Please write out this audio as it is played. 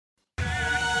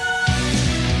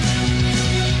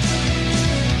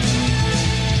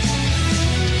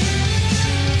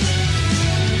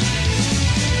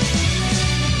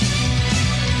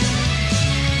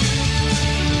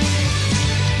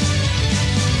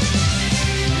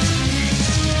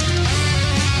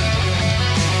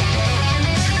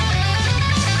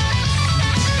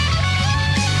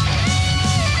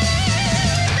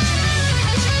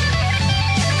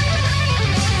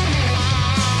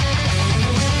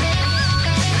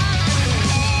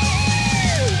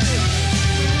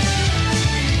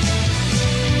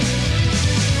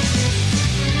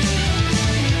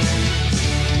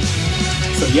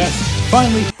yes,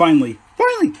 finally,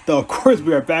 though of course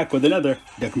we are back with another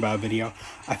Dokkan Battle video.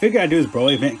 I figured I'd do this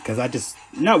BROLY event because I just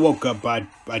not woke up, but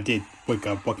I did wake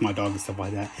up, walk my dog and stuff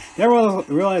like that. Then I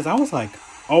realized, I was like,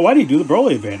 oh, why do you do the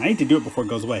BROLY event? I need to do it before it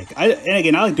goes away. And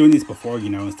again, I like doing these before, you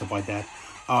know, and stuff like that.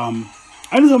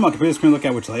 I just on my computer screen, look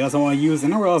at which layouts I want to use,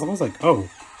 and I realized, I was like, oh,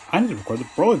 I need to record the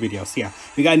BROLY video. So yeah,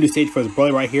 we got a new stage for the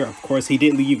BROLY right here. Of course, he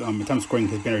did leave, in time scrolling,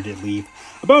 his banner did leave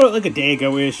about like a day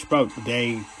ago-ish, about a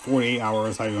day, 48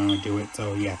 hours, how you want to do it.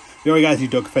 So yeah, we already got to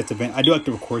do Dokkanfest event. I do like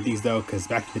to record these though, because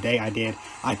back in the day I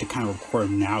like to kind of record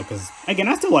them now, because again,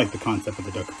 I still like the concept of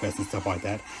the Dokkanfest and stuff like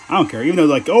that. I don't care, even though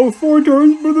like, oh, 4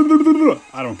 turns, blah, blah, blah, blah, blah.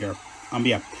 I don't care.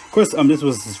 Yeah, of course, this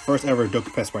was his first ever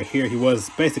Dokkanfest right here. He was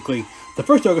basically the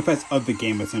first Dokkanfest of the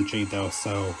game, essentially, though.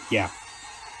 So yeah,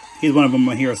 he's one of them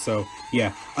here. So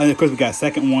yeah, of course we got a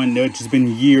second one, which has been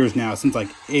years now since like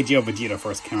AGL Vegeta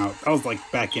first came out. I was like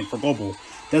back in for Global,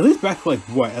 at least back for like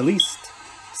what, at least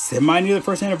semi near the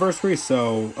first anniversary.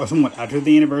 So or somewhat after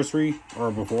the anniversary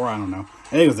or before, I don't know.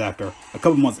 I think it was after, a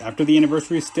couple months after the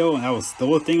anniversary still, and that was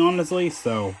still a thing, honestly.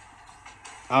 So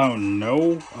I don't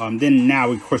know. Then now,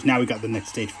 of course, now we got the next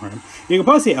stage for him. You can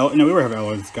probably see no, we already have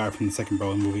LSS, this guy from the second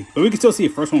BROLY movie, but we can still see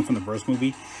the first one from the first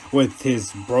movie with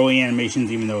his BROLY animations,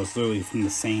 even though it's literally from the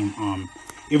same,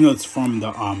 even though it's from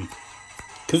the,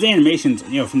 because the animations,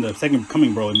 you know, from the second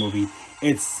coming BROLY movie,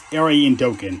 it's already in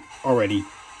Dokkan already,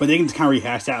 but they can just kind of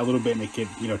rehash that a little bit and make it,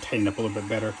 you know, tighten up a little bit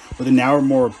better. But then now are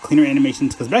more cleaner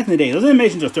animations, because back in the day, those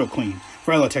animations are still clean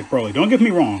for LSS BROLY. Don't get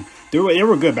me wrong, they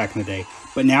were good back in the day.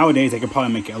 But nowadays, they could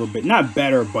probably make it a little bit, not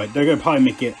better, but they're going to probably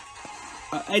make it,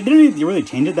 they don't need to really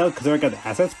change it though, because they already got the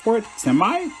assets for it,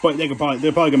 semi, but they're probably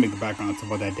going to make the background and stuff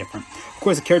like that different. Of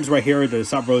course, the characters right here, the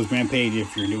Stop Brothers Rampage,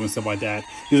 if you're doing stuff like that,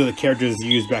 these are the characters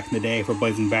used back in the day for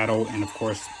Blazing Battle, and of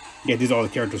course, yeah, these are all the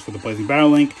characters for the Blazing Battle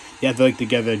link. You have to link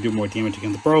together to do more damage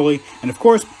against the BROLY, and of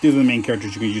course, these are the main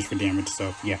characters you can use for damage,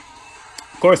 so yeah.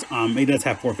 Of course, it does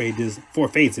have four phases.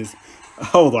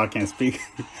 Hold on, I can't speak.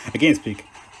 I can't speak.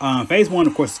 Phase 1,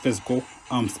 of course, is physical,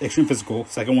 extreme physical.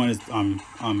 Second one is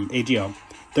AGL.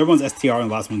 Third one's STR, and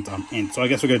the last one's INT. So I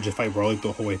guess we're gonna just fight BROLY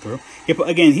the whole way through.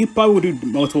 Again, he probably would do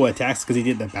multiple attacks because he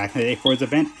did that back in the day for his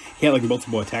event. He had like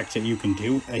multiple attacks that you can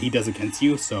do that he does against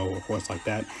you. So of course like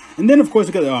that. And then of course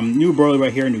we got new BROLY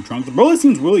right here, new Trunks. BROLY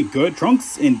seems really good.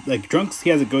 Trunks, he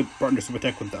has a good partner super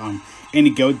tech with the any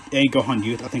Gohan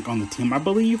Youth, I think, on the team, I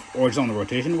believe, or just on the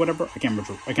rotation, whatever. I can't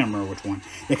remember which one.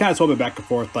 They kind of swap it back and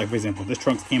forth. Like for example, this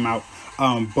Trunks came out,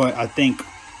 but I think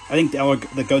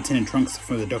the Goten and Trunks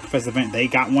for the Dokkanfest event, they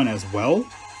got one as well,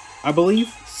 I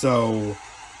believe. So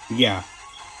yeah,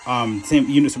 same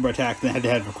unit super attack. Then had to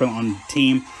have Krillin on the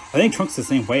team. I think Trunks the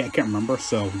same way. I can't remember.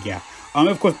 So yeah,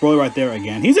 of course BROLY right there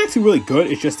again. He's actually really good.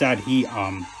 It's just that he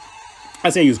I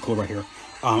say he was cool right here.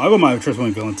 I got my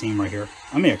transforming villain team right here.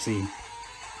 I may actually.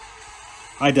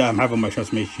 I have all my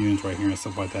transformation units right here and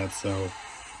stuff like that, so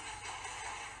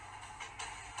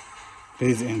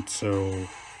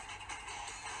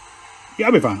yeah,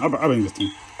 I'll be fine. I'll bring this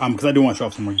team because I do want to show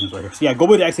off some more units right here. So yeah,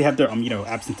 Global actually have their you know,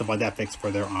 apps and stuff like that fixed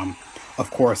for their of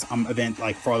course event,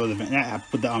 like for all the event app,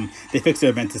 but they fix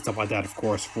their events and stuff like that, of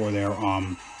course, for their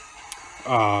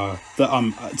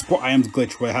support items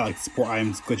glitch, where they had like support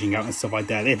items glitching out and stuff like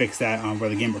that. They fixed that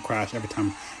where the game would crash every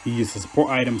time you use the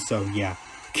support item. So yeah.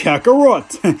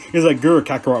 Kakarot! It's like Guru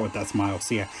Kakarot with that smile.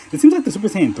 So yeah, it seems like the Super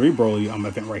Saiyan 3 BROLY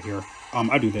event right here.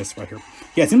 I do this right here.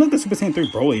 Yeah, it seems like the Super Saiyan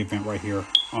 3 BROLY event right here.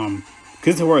 Because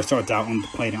this is where it starts out on the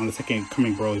planet, on the second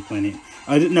coming BROLY planet.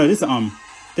 No, this is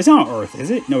not on Earth,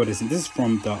 is it? No, it isn't. This is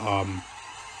from the I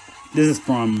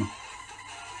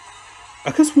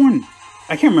guess one,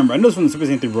 I can't remember. I know it's from the Super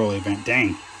Saiyan 3 BROLY event.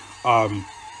 Dang.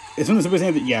 It's from the Super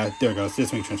Saiyan 3, yeah, there it goes.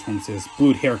 This makes transforms this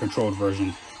blue hair controlled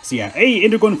version. So yeah, hey,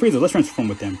 Ender Golden Frieza, let's transform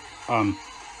with him.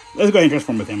 Let's go ahead and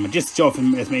transform with him. Just show off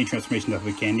him as many transformations as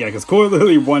we can. Yeah, because Core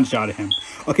literally one-shotted him.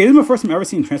 Okay, this is my first time ever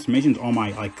seeing transformations on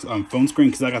my phone screen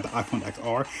because I got the iPhone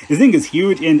XR. This thing is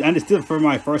huge, and I still for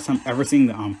my first time ever seeing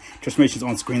the transformations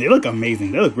on screen. They look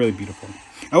amazing. They look really beautiful.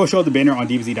 I will show the banner on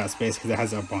DBZ.space because it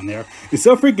has it up on there. It's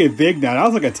so freaking big now. That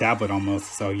was like a tablet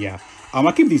almost. So yeah,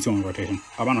 I keep these two in rotation.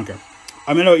 I don't care.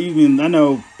 I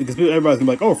know because everybody's gonna be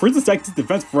like, oh, Frieza stacks his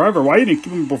defense forever. Why you didn't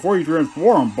keep him before you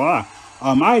transform? Blah.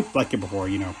 I like it before,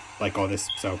 you know, like all this.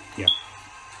 So yeah.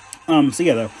 So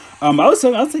yeah, though. I was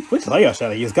like, which layout should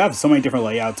I use? Got so many different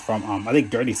layouts from I think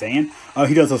Dirty Saiyan.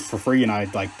 He does those for free, and I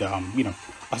like the you know,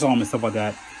 I saw him and stuff like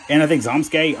that. And I think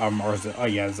Zomsuke, or is it, oh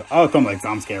yeah, I'll call him like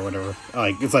Zomsuke or whatever.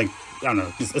 Like it's like, I don't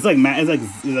know, it's like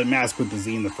mask with the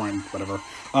Z in the front, whatever.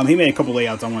 He made a couple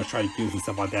layouts I want to try to use and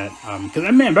stuff like that. Because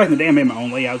man, back in the day I made my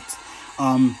own layouts.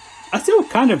 I still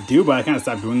kind of do, but I kind of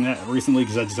stopped doing that recently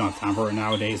because I just don't have time for it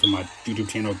nowadays with my YouTube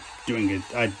channel doing it.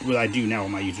 What I do now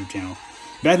with my YouTube channel.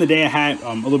 Back in the day, I had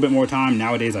a little bit more time.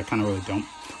 Nowadays, I kind of really don't.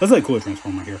 That's like a cooler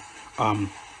transform right here. So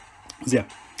yeah.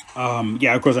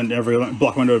 Yeah, of course, I never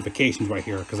block my notifications right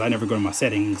here because I never go to my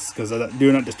settings because I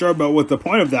do not disturb. But what's the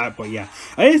point of that? But yeah,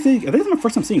 I think it's my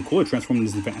first time seeing cooler transform in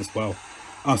this event as well.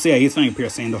 So yeah, he's finding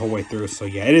Pierce Sand the whole way through. So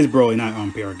yeah, it is BROLY, not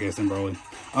Paragus and BROLY.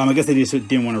 I guess they just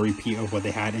didn't want to repeat of what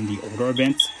they had in the older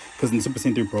events because in the Super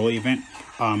Saiyan 3 BROLY event,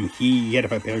 he had to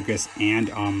fight Paragus and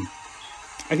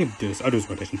I can do this. I'll do this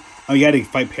rotation. You had to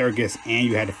fight Paragus and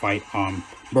you had to fight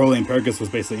BROLY, and Paragus was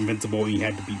basically invincible and you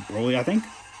had to beat BROLY, I think.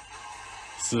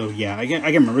 So yeah, I can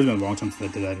remember. It's been a long time since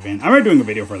I did that event. I remember doing a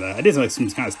video for that. I did like some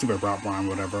kind of stupid route rhyme,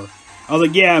 whatever. I was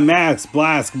like, yeah, Max,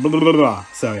 Blast, blah, blah, blah, blah.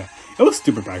 So yeah, it was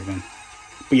stupid back then.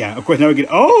 But yeah, of course, now we get,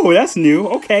 oh, that's new.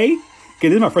 Okay. Okay,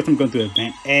 this is my first time going through the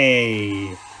event.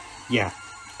 Hey. Yeah.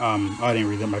 I didn't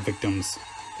read that, my victims.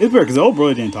 It's weird because the old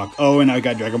BROLY didn't talk. Oh, and I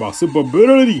got Dragon Ball Super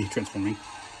Ability transforming.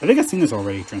 I think I've seen this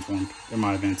already transformed in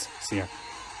my events. So yeah.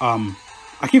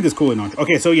 I keep this cool and on.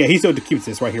 Okay, so yeah, he still keeps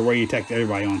this right here where you attack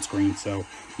everybody on screen. So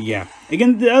yeah.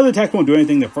 Again, the other attack won't do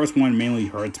anything. The first one mainly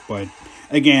hurts, but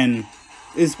again,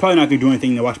 it's probably not gonna do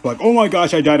anything to watch people like, oh my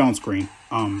gosh, I died on screen.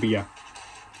 But yeah.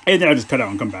 And then I just cut out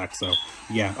and come back. So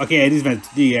yeah, okay. These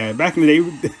events, yeah. Back in the day,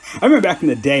 I remember back in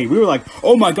the day, we were like,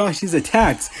 "Oh my gosh, these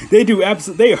attacks! They do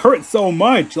they hurt so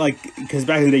much!" Like, because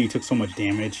back in the day, you took so much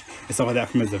damage and stuff like that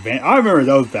from his event. I remember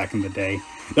those back in the day.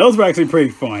 Those were actually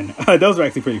pretty fun. Those were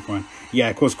actually pretty fun. Yeah,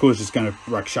 of course, Cool is just gonna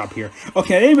wreck shop here.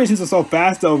 Okay, the animations are so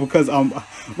fast though because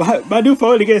my new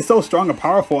phone to get so strong and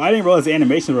powerful. I didn't realize the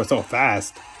animations were so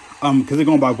fast. Because they're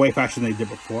going by way faster than they did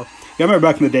before. Yeah, I remember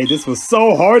back in the day, this was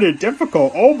so hard and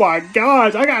difficult. Oh my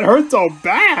gosh, I got hurt so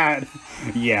bad.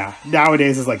 Yeah,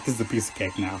 nowadays it's like, this is a piece of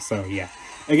cake now. So yeah.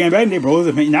 Again, back in the day,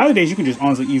 BROLY, nowadays you can just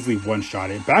honestly easily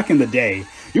one-shot it. Back in the day,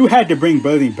 you had to bring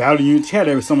building battle units.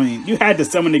 You had to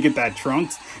summon to get that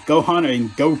Trunks, Gohan,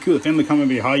 and Goku, the family coming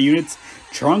with high units.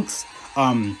 Trunks,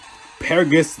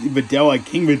 Paragus, Videl, like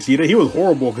King Vegeta. He was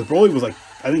horrible because BROLY was like,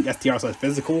 I think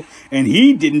STR/physical, and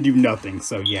he didn't do nothing.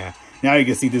 So yeah, now you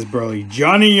can see this BROLY,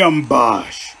 Johnny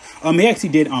Yambash. He actually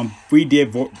did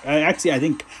actually I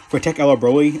think for Tech LR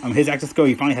BROLY, his active skill,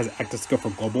 he finally has an active skill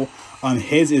for global.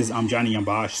 His is Johnny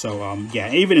Yambash. So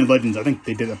yeah, even in Legends, I think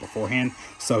they did that beforehand.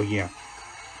 So yeah,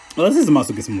 well, let's just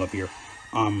also get some love here.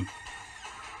 Does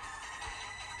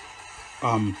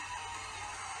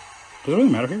it really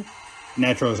matter here?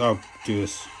 Naturals, I'll do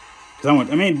this. I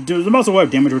mean, the muscle will have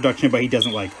damage reduction, but he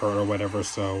doesn't like hurt or whatever.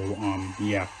 So,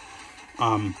 yeah.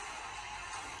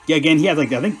 Yeah, again, he has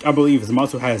like, I believe his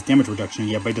muscle has damage reduction,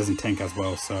 yeah, but he doesn't tank as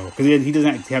well. So, because he doesn't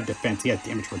actually have defense, he has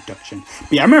damage reduction.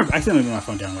 But yeah, I remember, I accidentally put my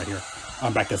phone down right here.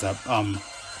 Back this up.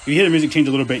 If you hear the music change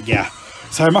a little bit, yeah.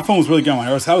 Sorry, my phone was really going.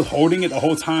 I was holding it the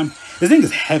whole time. This thing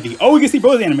is heavy. Oh, we can see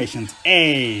BROLY's animations.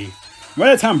 Hey.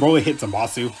 By the time BROLY hits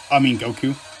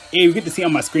Goku. Hey, we get to see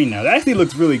on my screen now. That actually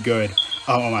looks really good.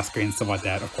 On my screen, stuff like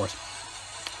that, of course.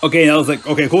 Okay, and I was like,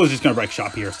 okay, Cool is just gonna wreck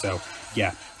shop here, so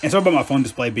yeah. And sorry about my phone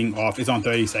display being off. It's on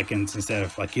 30 seconds instead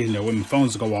of like, you know, when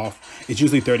phones go off, it's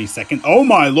usually 30 seconds. Oh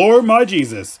my lord, my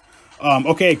Jesus.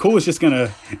 Okay, Cool is just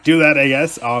gonna do that, I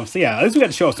guess. So yeah, at least we got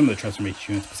to show off some of the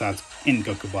transformation units besides in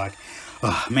Goku Black.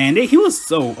 Man, he was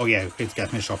so. Oh yeah, he's got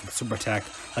to finish off with the super attack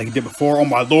like he did before. Oh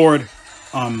my lord.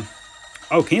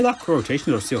 Oh, can he lock rotations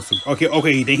or steal super?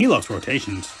 Okay, then he locks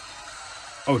rotations.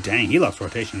 Oh dang, he loves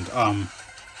rotations.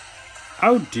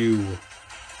 I'll do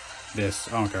this.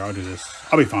 I don't care, I'll do this.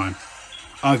 I'll be fine.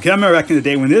 I remember back in the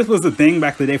day when this was the thing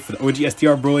back in the day for the OG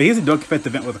STR BROLY. He's a Dokkanfest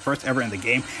event was the first ever in the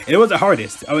game. And it was the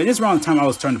hardest. This around the time I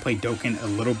was starting to play Dokkan a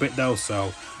little bit though.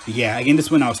 So yeah, again, this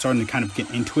is when I was starting to kind of get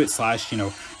into it / you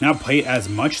know, not play it as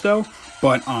much though.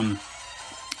 But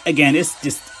again, it's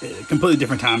just completely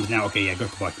different times now. Okay, yeah,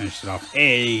 Goku Black finished it off.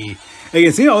 Hey.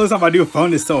 Again, seeing all this stuff I do,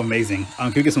 phone is so amazing.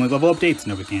 Can we get some level updates?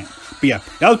 No, we can't. But yeah,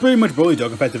 that was pretty much BROLY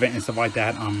Dokkanfest event and stuff like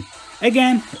that.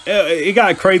 Again, it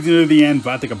got crazy near the end, but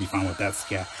I think I'll be fine with that.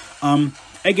 So, yeah.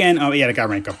 Again, yeah, I got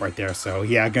rank up right there. So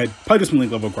yeah, I got probably do some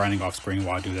link level grinding off screen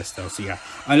while I do this though. So yeah,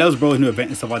 that was BROLY's new event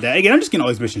and stuff like that. Again, I'm just getting all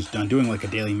these missions done, doing like a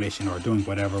daily mission or doing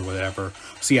whatever.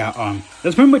 So yeah,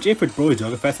 that's pretty much it for BROLY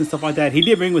Dokkanfest and stuff like that. He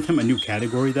did bring with him a new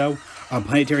category though.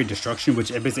 Planetary destruction,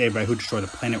 which is basically everybody who destroyed a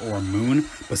planet or a moon.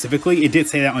 Specifically, it did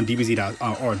say that on DBZ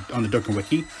or on the Dokkan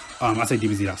Wiki. I say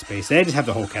DBZ.space. They just have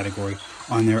the whole category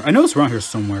on there. I know it's around here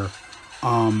somewhere.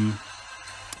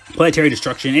 Planetary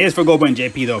destruction. It is for Global and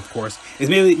JP though, of course. It's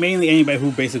mainly anybody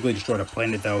who basically destroyed a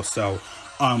planet though. So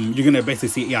you're gonna basically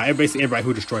see, yeah, everybody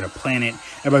who destroyed a planet,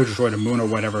 everybody who destroyed a moon or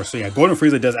whatever. So yeah, Golden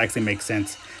Frieza does actually make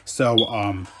sense. So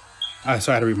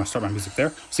So I had to start my music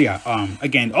there. So yeah,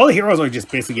 again, all the heroes are just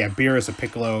basically, yeah, Beerus, a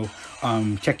Piccolo,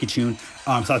 Chekichun,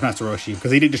 South Master Roshi,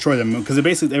 because he did destroy the moon, because they're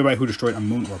basically everybody who destroyed a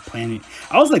moon or planet.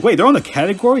 I was like, wait, they're on the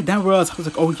category? Then I realized, I was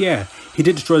like, oh yeah, he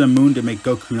did destroy the moon to make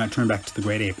Goku not turn back to the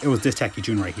Great Ape. It was this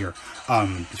Chekichun right here.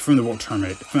 It's from the World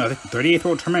Tournament, from I think the 38th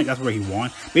World Tournament, that's where he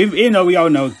won. But even though we all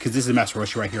know, because this is Master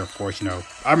Roshi right here, of course, you know,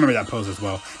 I remember that pose as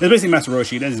well. It's basically Master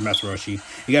Roshi, that is Master Roshi.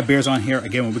 You got Beerus on here,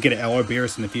 again, when we get an LR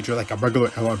Beerus in the future, like a regular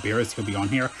LR Beerus, he'll be on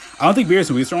here. I don't think Beerus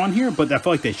and Whis are on here, but I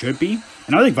feel like they should be.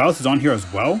 And I think Violet is on here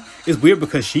as well. It's weird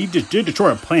because she just did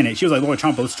destroy a planet. She was like, Lord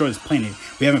Champa, let's destroy this planet.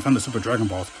 We haven't found the Super Dragon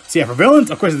Balls. So yeah, for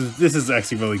villains, of course, this is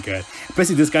actually really good.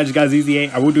 Basically, this guy just got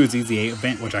ZZ8. I will do a ZZ8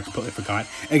 event, which I completely forgot.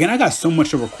 Again, I got so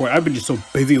much to record. I've been just so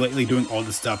busy lately doing all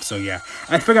this stuff. So yeah,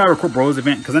 I figured I'd record Broly's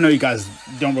event because I know you guys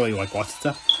don't really like watch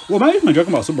stuff. Well, I might use my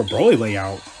Dragon Ball Super Broly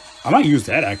layout. I might use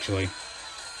that actually.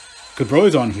 Because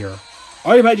Broly's on here.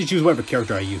 Or I might just use whatever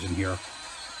character I use in here.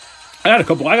 I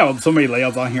got so many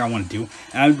layouts on here I want to do.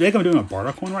 And I think I'm doing a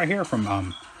Bardock one right here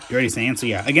from Dirty Sand. So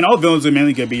yeah, again, all villains are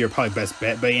mainly going to be your probably best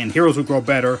bet. But again, heroes will grow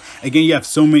better. Again, you have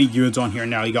so many units on here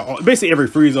now. You got basically every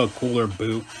Frieza, Cooler,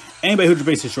 Boo. Anybody who just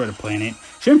basically destroyed a planet.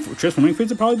 Shouldn't Transforming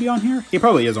Frieza probably be on here? He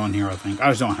probably is on here, I think. I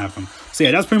just don't have him. So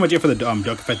yeah, that's pretty much it for the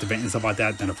Dokkanfest event and stuff like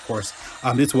that. Then of course,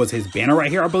 this was his banner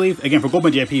right here, I believe. Again, for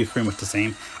Goldman JP, he's pretty much the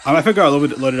same. I figured I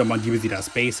loaded up on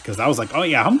DBZ.space because I was like, oh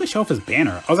yeah, I'm gonna show off his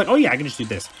banner. I was like, oh yeah, I can just do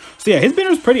this. So yeah, his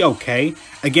banner is pretty okay.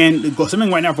 Again,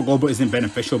 something right now for Global isn't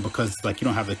beneficial because like you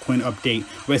don't have the coin update.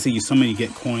 Basically, you so many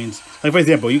get coins. Like for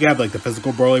example, you can have like the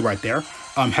physical Broly right there.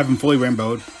 Have him fully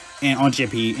rainbowed and on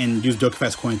JP and use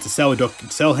Dokkanfest coins to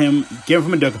sell him, give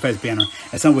him a Dokkanfest banner,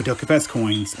 and sell him with Dokkanfest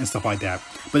coins and stuff like that.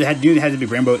 But it had to be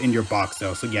rainbowed in your box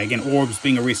though. So yeah, again, orbs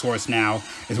being a resource now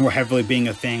is more heavily being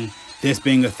a thing. This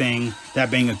being a thing,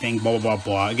 that being a thing, blah blah blah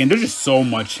blah. Again, there's just so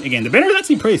much. Again, the banner is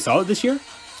actually pretty solid this year.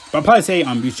 But I'll probably say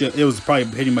it was probably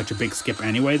pretty much a big skip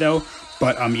anyway though.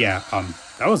 But yeah,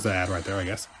 that was the ad right there, I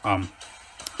guess.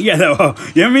 Yeah, though,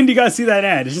 yeah, I mean, you guys see that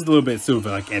ad? It's just a little bit super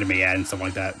like anime ad and stuff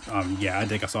like that. Yeah, I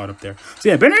think I saw it up there. So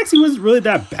yeah, banner actually wasn't really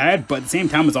that bad, but at the same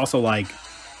time, it's also like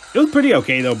it was pretty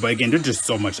okay though. But again, there's just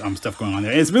so much stuff going on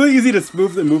there. It's really easy to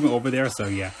smooth the movement over there. So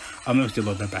yeah, let's just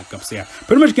load that back up. So yeah,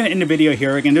 pretty much gonna end the video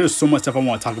here. Again, there's so much stuff I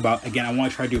want to talk about. Again, I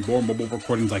want to try to do more mobile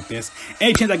recordings like this.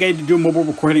 Any chance I get to do a mobile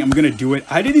recording, I'm gonna do it.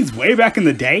 I did these way back in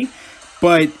the day,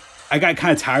 but I got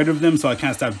kind of tired of them, so I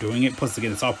kind of stopped doing it. Plus,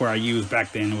 again, the software I used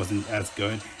back then wasn't as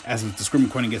good as the screen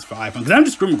recording gets for iPhone. Because I'm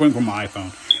just screen recording from my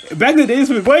iPhone. Back in the days,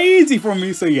 it was way easy for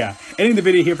me. So yeah, ending the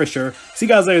video here for sure. See you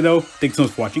guys later, though. Thanks so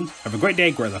much for watching. Have a great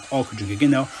day. Great luck. All could you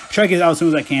again, though. Try to get it out as soon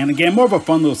as I can. Again, more of a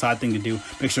fun little side thing to do.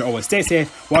 Make sure to always stay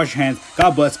safe. Wash your hands.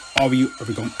 God bless all of you. If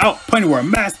you're going out, plan to wear a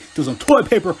mask. Do some toilet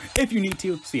paper if you need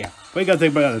to. So yeah. What do you guys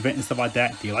think about the event and stuff like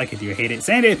that? Do you like it? Do you hate it?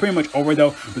 Sandy is pretty much over though.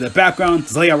 With the background,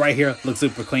 this layout right here looks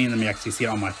super clean. Let me actually see it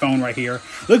on my phone right here.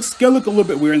 Looks gonna look a little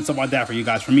bit weird and stuff like that for you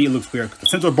guys. For me, it looks weird because the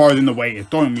sensor bar is in the way. It's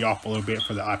throwing me off a little bit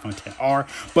for the iPhone XR.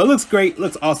 But it looks great,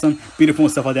 looks awesome, beautiful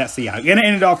and stuff like that. So yeah, I'm gonna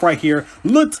end it off right here.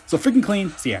 Looks so freaking clean.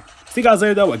 So yeah, see you guys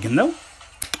later though. Again though,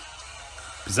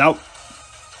 peace out.